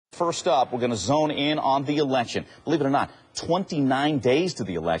first up, we're going to zone in on the election. Believe it or not, 29 days to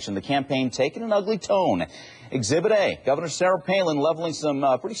the election. The campaign taking an ugly tone. Exhibit A, Governor Sarah Palin leveling some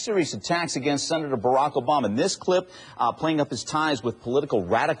pretty serious attacks against Senator Barack Obama. In this clip, playing up his ties with political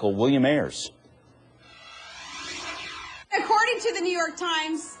radical William Ayers. According to the New York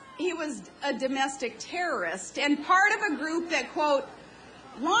Times, he was a domestic terrorist and part of a group that, quote,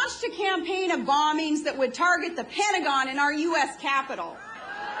 launched a campaign of bombings that would target the Pentagon and our U.S. Capitol.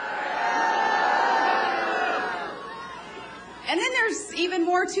 And then there's even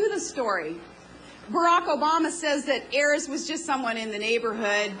more to the story. Barack Obama says that Ayers was just someone in the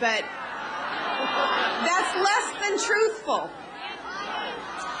neighborhood, but that's less than truthful.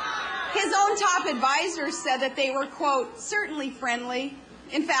 His own top advisors said that they were, quote, certainly friendly.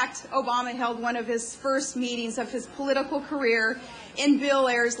 In fact, Obama held one of his first meetings of his political career in Bill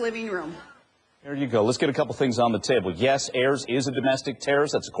Ayers' living room. There you go. Let's get a couple things on the table. Yes, Ayers is a domestic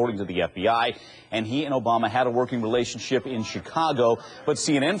terrorist. That's according to the FBI. And he and Obama had a working relationship in Chicago. But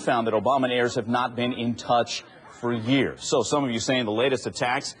CNN found that Obama and Ayers have not been in touch for years. So some of you saying the latest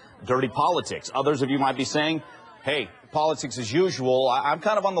attacks, dirty politics. Others of you might be saying, hey, politics as usual. I'm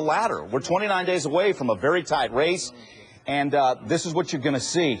kind of on the latter. We're 29 days away from a very tight race. And this is what you're going to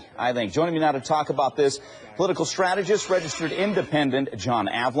see, I think. Joining me now to talk about this, political strategist, registered independent John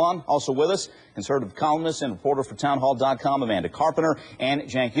Avlon. Also with us, conservative columnist and reporter for townhall.com, Amanda Carpenter, and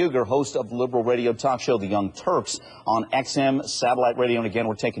Cenk, host of the liberal radio talk show, The Young Turks, on XM satellite radio. And again,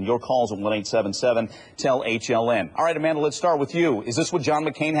 we're taking your calls at 1-877-TEL-HLN. All right, Amanda, let's start with you. Is this what John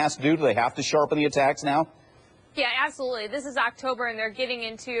McCain has to do? Do they have to sharpen the attacks now? Yeah, absolutely. This is October, and they're getting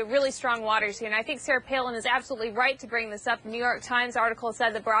into really strong waters here. And I think Sarah Palin is absolutely right to bring this up. The New York Times article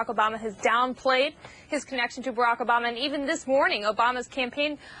said that Barack Obama has downplayed his connection to Barack Obama. And even this morning, Obama's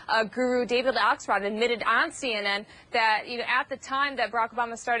campaign guru David Axelrod admitted on CNN that, at the time that Barack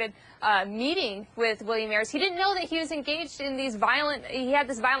Obama started meeting with William Ayers, he didn't know that he was engaged in he had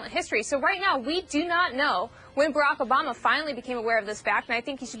this violent history. So right now, we do not know when Barack Obama finally became aware of this fact, and I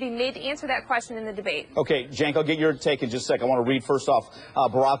think he should be made to answer that question in the debate. Okay, Cenk, I'll get your take in just a second. I want to read first off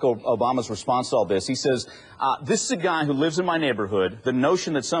Barack Obama's response to all this. He says, this is a guy who lives in my neighborhood. The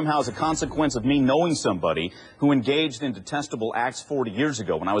notion that somehow as a consequence of me knowing somebody who engaged in detestable acts 40 years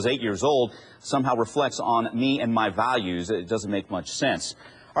ago, when I was 8 years old, somehow reflects on me and my values. It doesn't make much sense.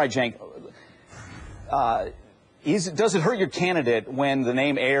 All right, Cenk. Does it hurt your candidate when the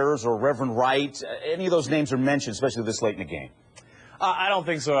name Ayers or Reverend Wright, any of those names are mentioned, especially this late in the game? I don't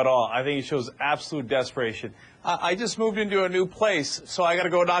think so at all. I think it shows absolute desperation. I just moved into a new place, so I got to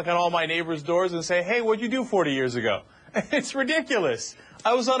go knock on all my neighbors' doors and say, hey, what'd you do 40 years ago? It's ridiculous.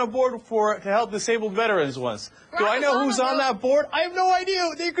 I was on a board to help disabled veterans once. Do I know who's on that board? I have no idea.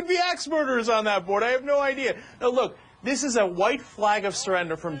 There could be axe murderers on that board. I have no idea. Now, look. This is a white flag of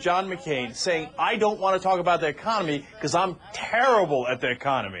surrender from John McCain saying, I don't want to talk about the economy because I'm terrible at the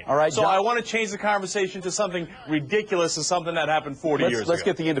economy. All right, so John, I want to change the conversation to something ridiculous and something that happened 40 years ago. Let's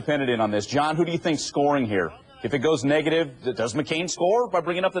get the independent in on this. John, who do you think's scoring here? If it goes negative, does McCain score by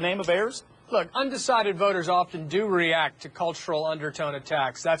bringing up the name of Ayers? Look, undecided voters often do react to cultural undertone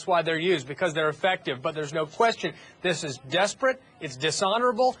attacks. That's why they're used, because they're effective. But there's no question this is desperate, it's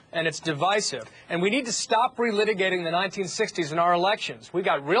dishonorable, and it's divisive. And we need to stop relitigating the 1960s in our elections. We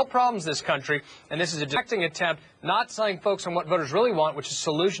got real problems in this country, and this is a directing attempt not selling folks on what voters really want, which is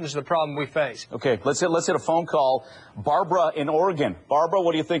solutions to the problem we face. Okay, let's hit a phone call. Barbara in Oregon. Barbara,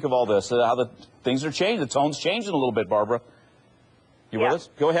 what do you think of all this? How the things are changing, the tone's changing a little bit, Barbara. You with us?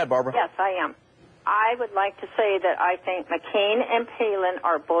 Go ahead, Barbara. Yes, I am. I would like to say that I think McCain and Palin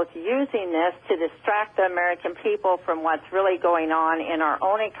are both using this to distract the American people from what's really going on in our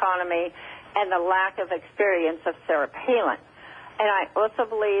own economy and the lack of experience of Sarah Palin. And I also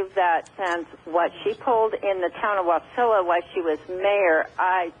believe that since what she pulled in the town of Wasilla while she was mayor,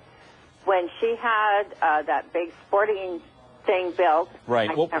 when she had that big sporting thing built, right.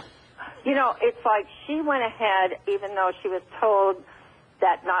 It's like she went ahead, even though she was told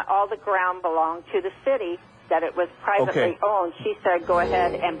that not all the ground belonged to the city, that it was privately owned. She said, go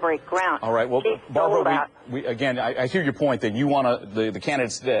ahead and break ground. All right. Well, Barbara, again, I hear your point that you want the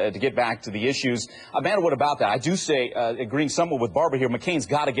candidates to get back to the issues. Amanda, what about that? I do say, agreeing somewhat with Barbara here, McCain's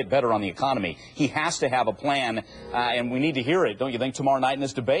got to get better on the economy. He has to have a plan, and we need to hear it, don't you think, tomorrow night in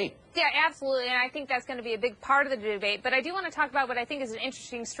this debate? Yeah, absolutely, and I think that's going to be a big part of the debate. But I do want to talk about what I think is an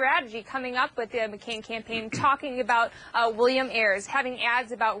interesting strategy coming up with the McCain campaign, talking about William Ayers, having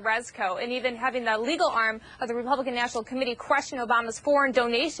ads about Resco, and even having the legal arm of the Republican National Committee question Obama's foreign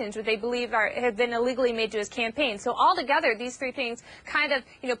donations, which they believe have been illegally made to his campaign. So altogether, these three things kind of,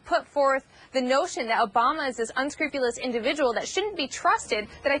 put forth the notion that Obama is this unscrupulous individual that shouldn't be trusted,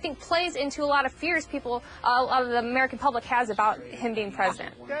 that I think plays into a lot of fears a lot of the American public has about him being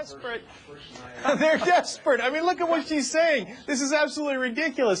president. Desperate. They're desperate. I mean, look at what she's saying. This is absolutely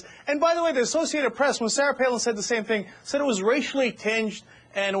ridiculous. And by the way, the Associated Press, when Sarah Palin said the same thing, said it was racially tinged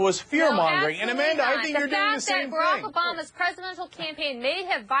and it was fear-mongering. No, and Amanda, not. I think you're doing the same thing. The fact thing. that Barack Obama's presidential campaign may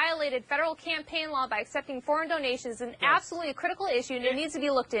have violated federal campaign law by accepting foreign donations is an absolutely critical issue, and it needs to be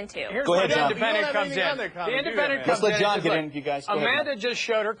looked into. Go ahead, John. The Independent comes in. The Independent comes in. Let's let John get in, you guys. Amanda just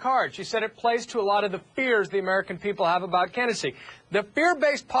showed her card. She said it plays to a lot of the fears the American people have about candidacy. The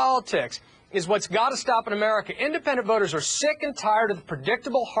fear-based politics is what's got to stop in America. Independent voters are sick and tired of the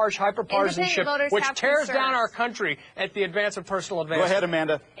predictable, harsh hyperpartisanship, which tears down our country at the advance of personal advantage. Go ahead,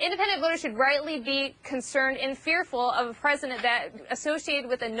 Amanda. Independent voters should rightly be concerned and fearful of a president that associated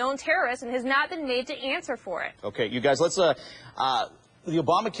with a known terrorist and has not been made to answer for it. Okay, you guys, let's the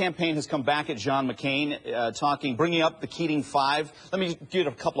Obama campaign has come back at John McCain, bringing up the Keating Five. Let me get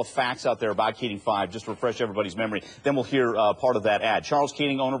a couple of facts out there about Keating Five, just to refresh everybody's memory. Then we'll hear part of that ad. Charles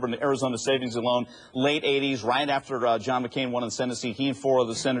Keating, owner of the Arizona Savings and Loan, late 80s, right after John McCain won in the Senate seat, he and four of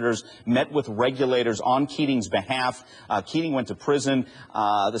the senators met with regulators on Keating's behalf. Keating went to prison.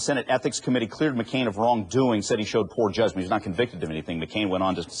 The Senate Ethics Committee cleared McCain of wrongdoing, said he showed poor judgment. He's not convicted of anything. McCain went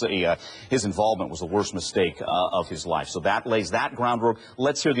on to say his involvement was the worst mistake of his life. So that lays that groundwork.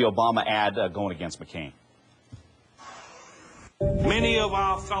 Let's hear the Obama ad going against McCain. Many of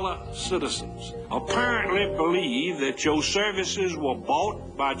our fellow citizens apparently believe that your services were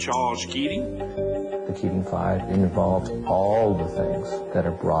bought by Charles Keating. The Keating Five involved all the things that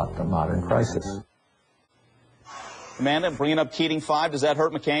have brought the modern crisis. Amanda, bringing up Keating Five, does that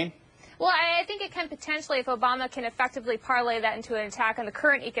hurt McCain? Well, I think it can potentially, if Obama can effectively parlay that into an attack on the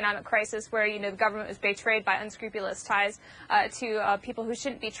current economic crisis where, the government was betrayed by unscrupulous ties to people who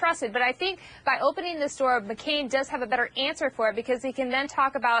shouldn't be trusted. But I think by opening this door, McCain does have a better answer for it, because he can then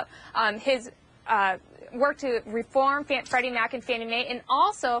talk about his work to reform Freddie Mac and Fannie Mae, and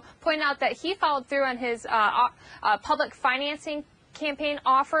also point out that he followed through on his public financing campaign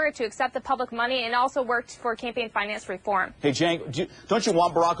offer to accept the public money, and also worked for campaign finance reform. Hey, Cenk, don't you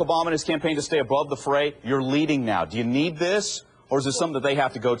want Barack Obama and his campaign to stay above the fray? You're leading now. Do you need this, or is this something that they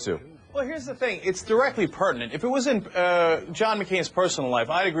have to go to? Well, here's the thing. It's directly pertinent. If it was in John McCain's personal life,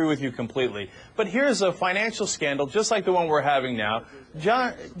 I'd agree with you completely. But here's a financial scandal, just like the one we're having now.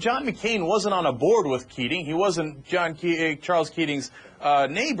 John McCain wasn't on a board with Keating. He wasn't Charles Keating's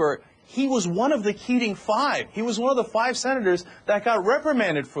neighbor. He was one of the Keating Five. He was one of the 5 senators that got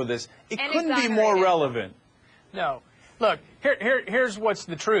reprimanded for this. It couldn't be more relevant. No. Look, here's what's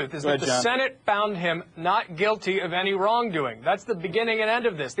the truth, is that the Senate found him not guilty of any wrongdoing. That's the beginning and end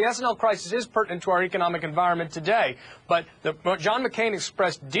of this. The S&L crisis is pertinent to our economic environment today, but John McCain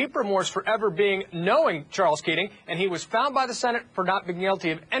expressed deep remorse for ever knowing Charles Keating, and he was found by the Senate for not being guilty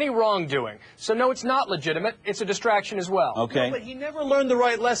of any wrongdoing. So no, it's not legitimate. It's a distraction as well. Okay. No, but he never learned the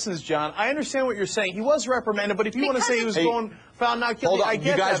right lessons, John. I understand what you're saying. He was reprimanded, but if you want to say he was found not guilty, hold on, I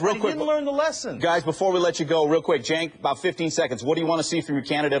get you guys, that, real but quick, he didn't learn the lessons. Guys, before we let you go, real quick, Cenk, about 15 seconds. What do you want to see from your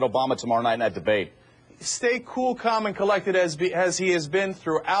candidate Obama tomorrow night in that debate? Stay cool, calm, and collected as he has been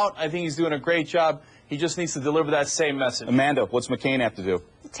throughout. I think he's doing a great job. He just needs to deliver that same message. Amanda, what's McCain have to do?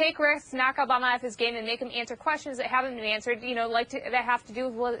 Take risks, knock Obama off his game, and make him answer questions that haven't been answered, that have to do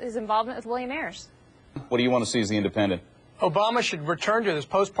with his involvement with William Ayers. What do you want to see as the independent? Obama should return to this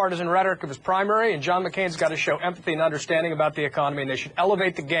post-partisan rhetoric of his primary, and John McCain's got to show empathy and understanding about the economy, and they should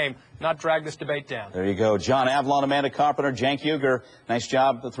elevate the game, not drag this debate down. There you go. John Avlon, Amanda Carpenter, Cenk Uygur. Nice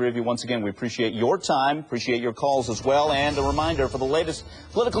job, the three of you. Once again, we appreciate your time, appreciate your calls as well, and a reminder, for the latest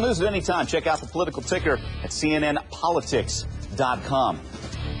political news at any time, check out the political ticker at cnnpolitics.com.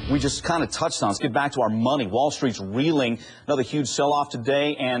 We just kind of touched on. Let's get back to our money. Wall Street's reeling. Another huge sell-off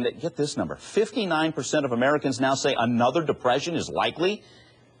today. And get this number. 59% of Americans now say another depression is likely.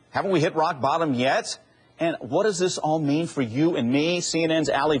 Haven't we hit rock bottom yet? And what does this all mean for you and me? CNN's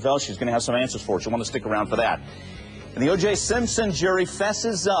Ali Velshi is going to have some answers for us. You want to stick around for that. And the O.J. Simpson jury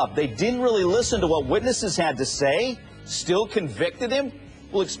fesses up. They didn't really listen to what witnesses had to say. Still convicted him.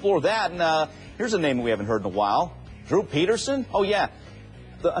 We'll explore that. And here's a name we haven't heard in a while. Drew Peterson. Oh, yeah.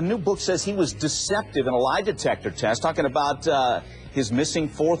 A new book says he was deceptive in a lie detector test, talking about his missing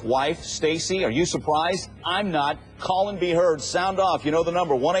fourth wife, Stacy. Are you surprised? I'm not. Call and be heard. Sound off. You know the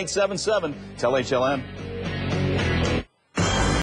number, 1-877-TEL-HLN.